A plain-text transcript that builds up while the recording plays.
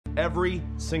Every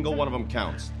single one of them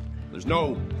counts. There's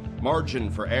no margin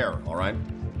for error, all right?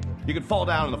 You could fall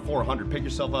down in the 400, pick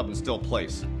yourself up, and still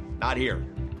place. Not here.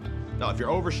 Now, if you're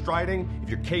overstriding, if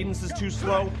your cadence is too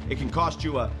slow, it can cost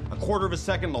you a quarter of a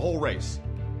second the whole race.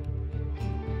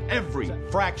 Every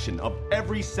fraction of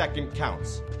every second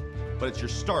counts. But it's your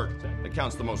start that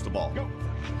counts the most of all.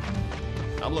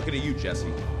 I'm looking at you,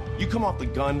 Jesse. You come off the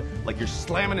gun like you're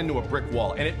slamming into a brick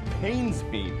wall, and it pains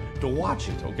me to watch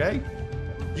it, okay?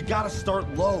 You gotta start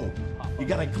low. You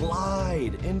gotta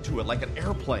glide into it like an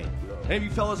airplane. Any of you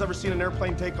fellas ever seen an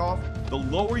airplane take off? The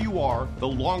lower you are, the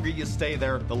longer you stay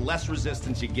there, the less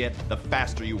resistance you get, the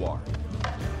faster you are.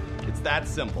 It's that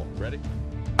simple. Ready?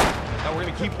 Now we're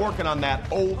gonna keep working on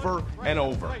that over and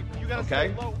over. You gotta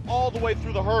stay low all the way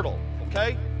through the hurdle,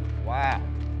 okay? Wow,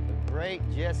 the great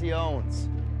Jesse Owens.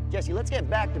 Jesse, let's get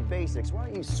back to basics. Why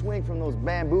don't you swing from those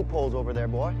bamboo poles over there,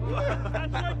 boy?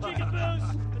 That's right,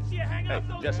 Jiggaboos. Let's see you hang out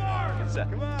those Jesse, bars. get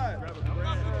set. Come on.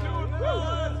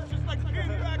 It's just like being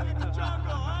back in the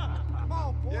jungle, huh? Come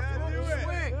on, boy. Yeah, do it.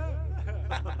 Swing.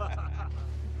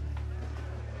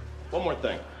 One more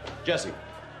thing. Jesse,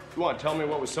 you want to tell me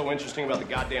what was so interesting about the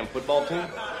goddamn football team?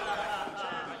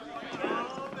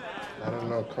 I don't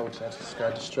know, Coach. I just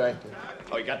got distracted.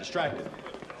 Oh, you got distracted.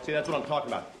 See, that's what I'm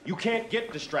talking about. You can't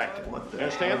get distracted. You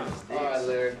understand? All right,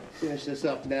 Larry. Finish this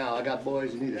up now. I got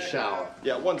boys who need a shower.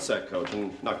 Yeah, one sec, Coach,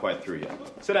 and not quite through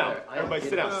yet. Sit down. Everybody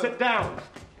sit down. Sit down.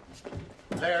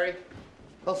 Larry,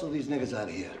 hustle these niggas out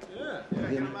of here. Get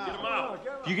him out.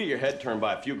 If you get your head turned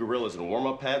by a few gorillas in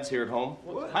warm-up pads here at home,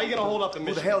 how you gonna hold up the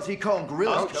mission? Who the hell's he calling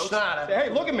gorillas? Coach Snyder. Hey,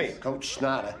 look at me. Coach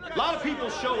Snyder. A lot of people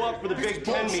show up for the Big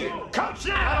Ten meeting. Coach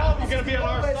Snyder! Not all of you gonna be on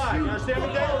our side. You understand me,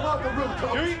 Dave?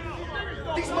 Do you?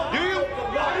 Do you?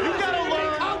 You gotta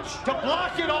learn to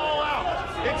block it all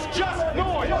out. It's just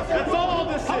noise. That's all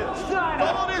this is.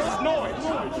 All this is noise.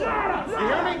 You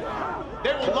hear me?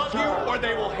 They will love you or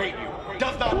they will hate you.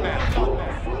 Does not matter.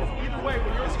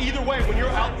 Either way, when you're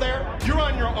out there, you're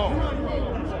on your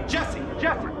own. Jesse.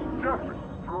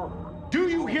 Do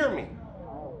you hear me?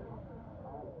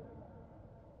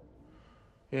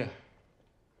 Yeah.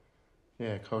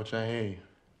 Yeah, Coach, I hear you.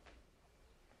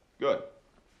 Good.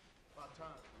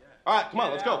 All right, come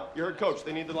on, let's go. You heard Coach.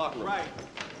 They need the locker room. Right.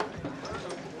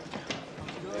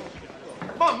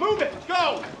 Come on, move it. Let's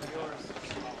go.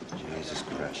 Jesus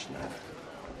Christ, man.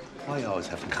 Why you always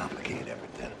have to complicate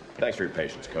everything? Thanks for your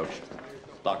patience, Coach.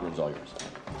 Locker room's all yours.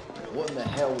 What in the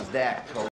hell was that, Coach?